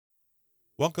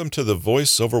Welcome to the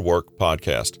Voice Over Work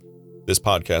podcast. This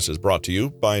podcast is brought to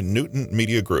you by Newton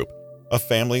Media Group, a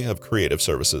family of creative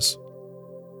services.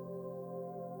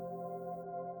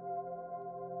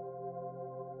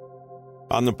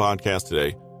 On the podcast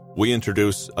today, we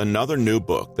introduce another new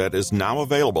book that is now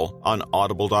available on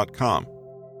Audible.com.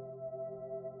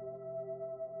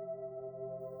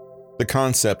 The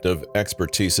concept of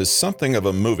expertise is something of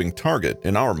a moving target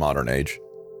in our modern age.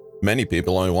 Many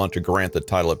people only want to grant the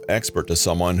title of expert to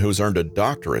someone who's earned a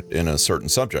doctorate in a certain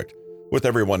subject, with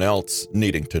everyone else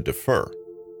needing to defer.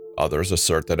 Others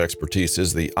assert that expertise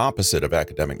is the opposite of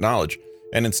academic knowledge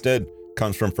and instead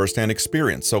comes from firsthand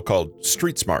experience, so-called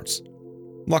street smarts.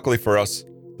 Luckily for us,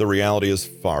 the reality is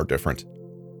far different.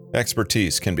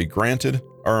 Expertise can be granted,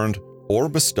 earned, or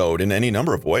bestowed in any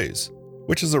number of ways,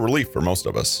 which is a relief for most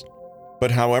of us.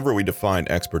 But however we define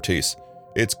expertise,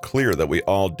 it's clear that we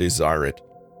all desire it.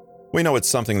 We know it's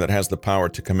something that has the power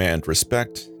to command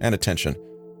respect and attention.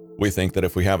 We think that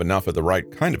if we have enough of the right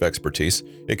kind of expertise,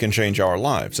 it can change our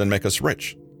lives and make us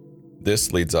rich.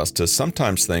 This leads us to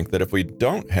sometimes think that if we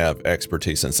don't have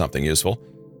expertise in something useful,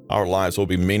 our lives will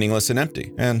be meaningless and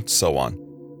empty, and so on.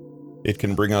 It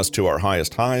can bring us to our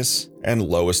highest highs and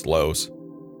lowest lows.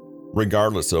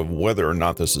 Regardless of whether or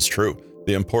not this is true,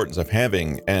 the importance of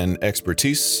having an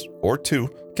expertise or two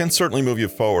can certainly move you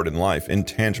forward in life in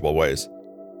tangible ways.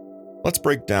 Let's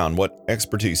break down what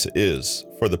expertise is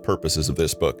for the purposes of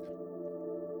this book.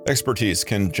 Expertise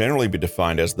can generally be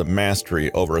defined as the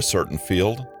mastery over a certain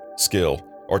field, skill,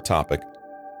 or topic.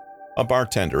 A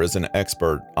bartender is an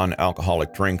expert on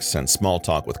alcoholic drinks and small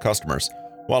talk with customers,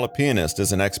 while a pianist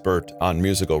is an expert on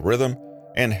musical rhythm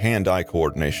and hand-eye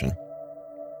coordination.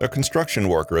 A construction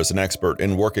worker is an expert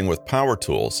in working with power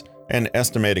tools and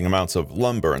estimating amounts of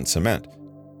lumber and cement.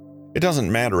 It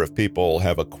doesn't matter if people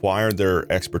have acquired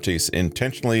their expertise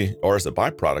intentionally or as a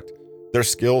byproduct, their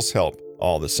skills help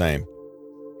all the same.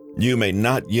 You may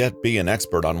not yet be an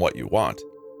expert on what you want,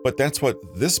 but that's what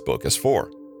this book is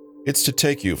for. It's to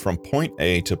take you from point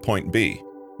A to point B,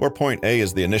 where point A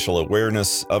is the initial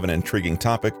awareness of an intriguing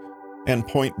topic, and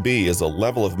point B is a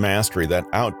level of mastery that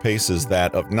outpaces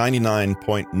that of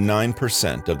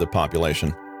 99.9% of the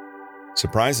population.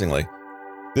 Surprisingly,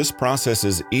 this process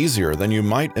is easier than you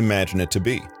might imagine it to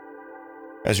be.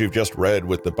 As you've just read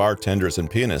with the bartenders and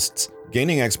pianists,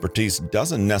 gaining expertise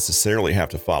doesn't necessarily have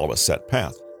to follow a set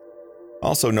path.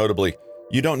 Also notably,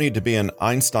 you don't need to be an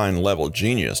Einstein-level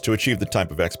genius to achieve the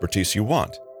type of expertise you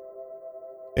want.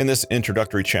 In this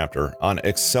introductory chapter on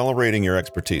accelerating your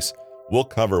expertise, we'll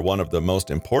cover one of the most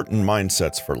important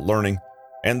mindsets for learning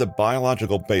and the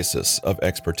biological basis of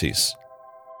expertise.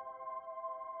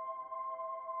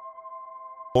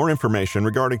 More information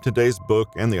regarding today's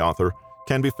book and the author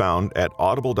can be found at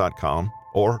audible.com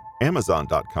or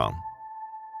amazon.com.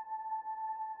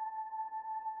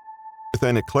 With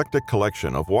an eclectic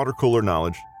collection of water cooler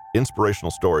knowledge,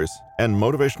 inspirational stories, and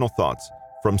motivational thoughts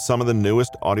from some of the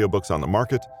newest audiobooks on the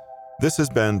market, this has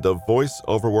been the Voice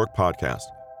Over Work podcast,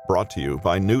 brought to you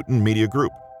by Newton Media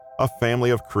Group, a family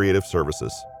of creative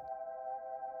services.